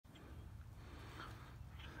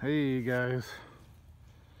Hey guys,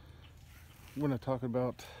 we're going to talk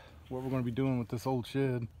about what we're going to be doing with this old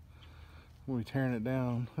shed. We'll be tearing it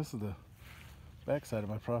down. This is the back side of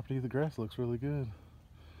my property. The grass looks really good.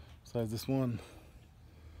 Besides this one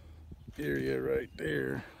area right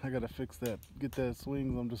there, I got to fix that, get that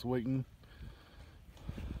swings. I'm just waiting.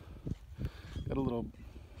 Got a little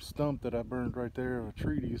stump that I burned right there of a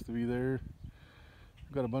tree that used to be there.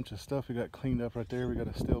 Got a bunch of stuff we got cleaned up right there. We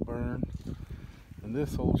got to still burn. And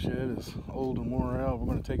this old shed is old and worn out. We're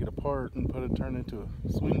going to take it apart and turn it into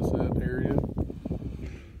a swing set area.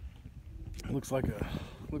 It looks like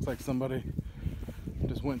somebody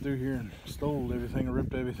just went through here and stole everything and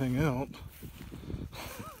ripped everything out.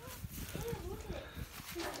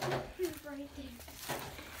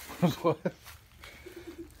 What?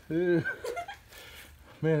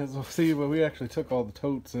 Man, see, but we actually took all the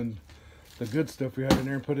totes and the good stuff we had in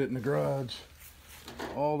there and put it in the garage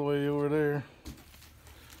all the way over there.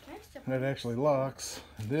 That actually locks.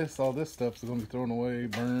 And all this stuff's gonna be thrown away,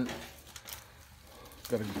 burnt.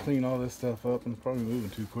 Gotta clean all this stuff up, and probably moving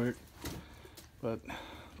too quick. But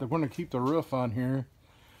they're gonna keep the roof on here.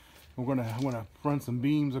 I'm gonna run some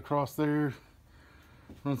beams across there,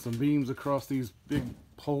 run some beams across these big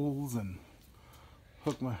poles, and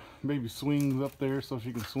hook my baby swings up there so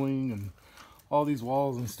she can swing. And all these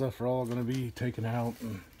walls and stuff are all gonna be taken out,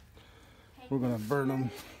 and we're gonna burn them.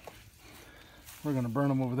 We're gonna burn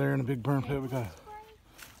them over there in a big burn pit. We got,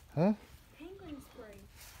 huh? Penguin spray.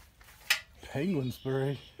 Penguin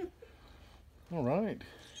spray. All right.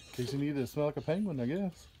 In case you need it to smell like a penguin, I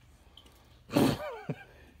guess.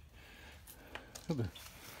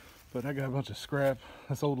 But I got a bunch of scrap.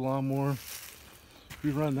 That's old lawnmower. If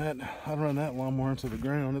you run that, I'd run that lawnmower into the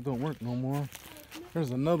ground. It don't work no more. There's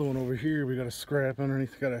another one over here. We got to scrap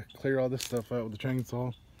underneath. Got to clear all this stuff out with the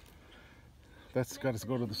chainsaw. That's got to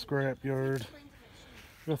go to the scrap yard.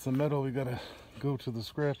 Got some metal, we gotta go to the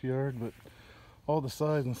scrap yard, but all the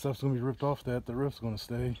sides and stuff's gonna be ripped off that. The roof's gonna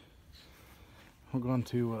stay. We're going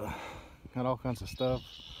to got all kinds of stuff,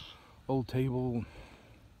 old table,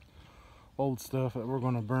 old stuff that we're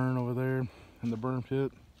gonna burn over there in the burn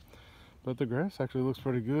pit. But the grass actually looks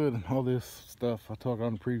pretty good, and all this stuff I talked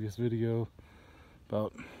on the previous video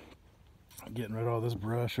about getting rid of all this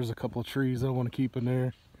brush. There's a couple of trees I want to keep in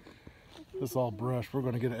there. This is all brush. We're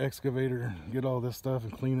going to get an excavator, get all this stuff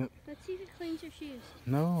and clean it. Let's see if it cleans your shoes.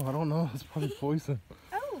 No, I don't know. It's probably poison.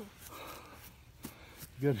 Oh!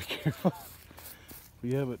 You gotta be careful. But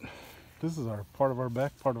yeah, but this is our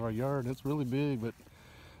back part of our yard. It's really big, but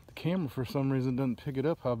the camera for some reason doesn't pick it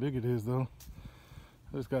up how big it is though.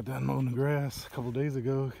 I just got done mowing the grass a couple days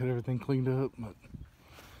ago, got everything cleaned up,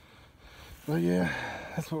 but yeah,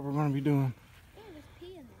 that's what we're going to be doing.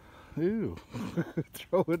 Ew.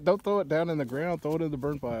 Don't throw it down in the ground, throw it in the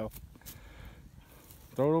burn pile.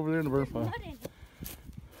 Throw it over there in the burn pile.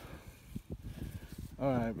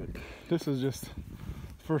 Alright, but this is just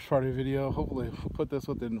the first part of the video. Hopefully we'll put this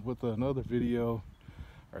with another video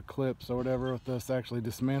or clips or whatever with us actually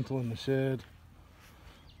dismantling the shed,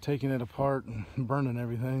 taking it apart and burning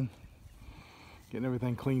everything, getting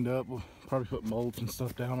everything cleaned up. We'll probably put mulch and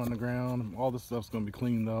stuff down on the ground. All this stuff's going to be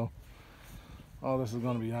clean though. All this is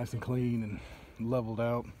going to be nice and clean and leveled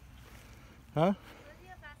out. Huh? See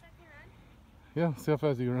how fast I can run? Yeah, see how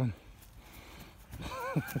fast you can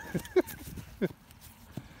run.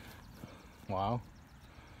 Wow.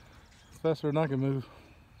 It's faster than I can move.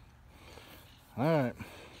 Alright.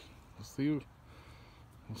 We'll see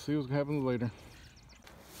what's going to happen later.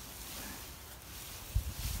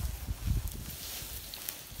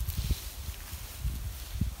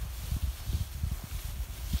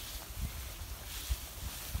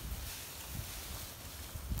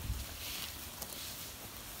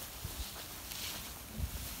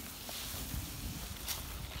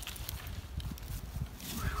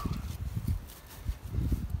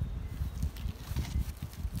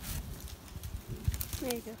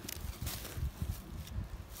 There you go.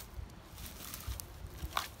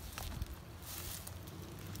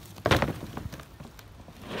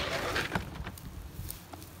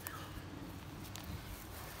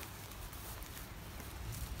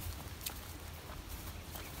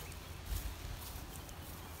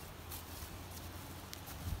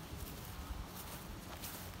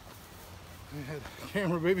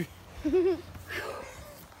 Camera, baby.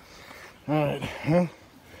 Alright, well,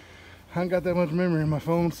 I haven't got that much memory in my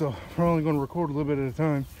phone, so we're only going to record a little bit at a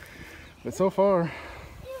time. But so far,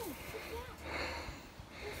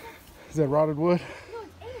 is that rotted wood? No,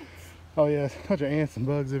 it's ants. Oh yeah, it's a bunch of ants and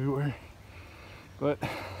bugs everywhere. But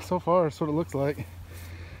so far, it's what it looks like.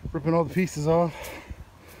 Ripping all the pieces off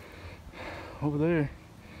over there,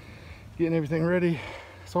 getting everything ready.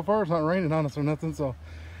 so far it's not raining on us or nothing, so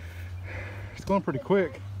it's going pretty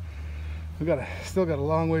quick. We still got a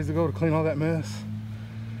long ways to go to clean all that mess,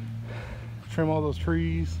 trim all those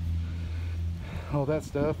trees, all that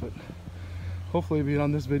stuff. But hopefully it'll be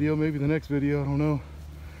on this video, maybe the next video, I don't know.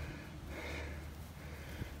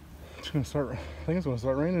 It's gonna start, I think it's gonna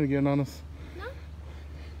start raining again on us. No,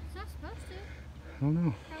 it's not supposed to. I don't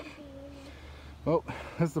know. Probably raining. Well,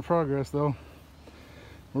 that's the progress though.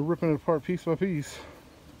 We're ripping it apart piece by piece.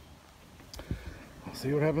 We'll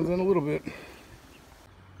see what happens in a little bit.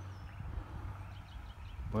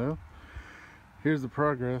 Well, here's the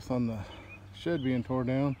progress on the shed being tore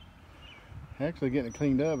down. Actually getting it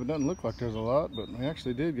cleaned up. It doesn't look like there's a lot, but we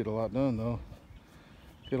actually did get a lot done though.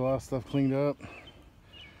 Get a lot of stuff cleaned up.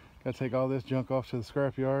 Got to take all this junk off to the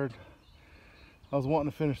scrap yard. I was wanting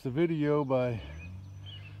to finish the video by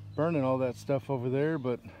burning all that stuff over there,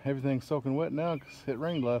 but everything's soaking wet now because it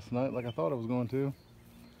rained last night like I thought it was going to.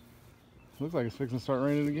 Looks like it's fixing to start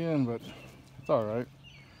raining again, but it's all right.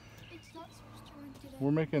 It's not supposed to rain today. We're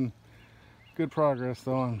making good progress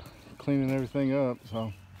though on cleaning everything up,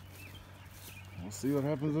 so we'll see what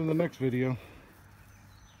happens in the next video.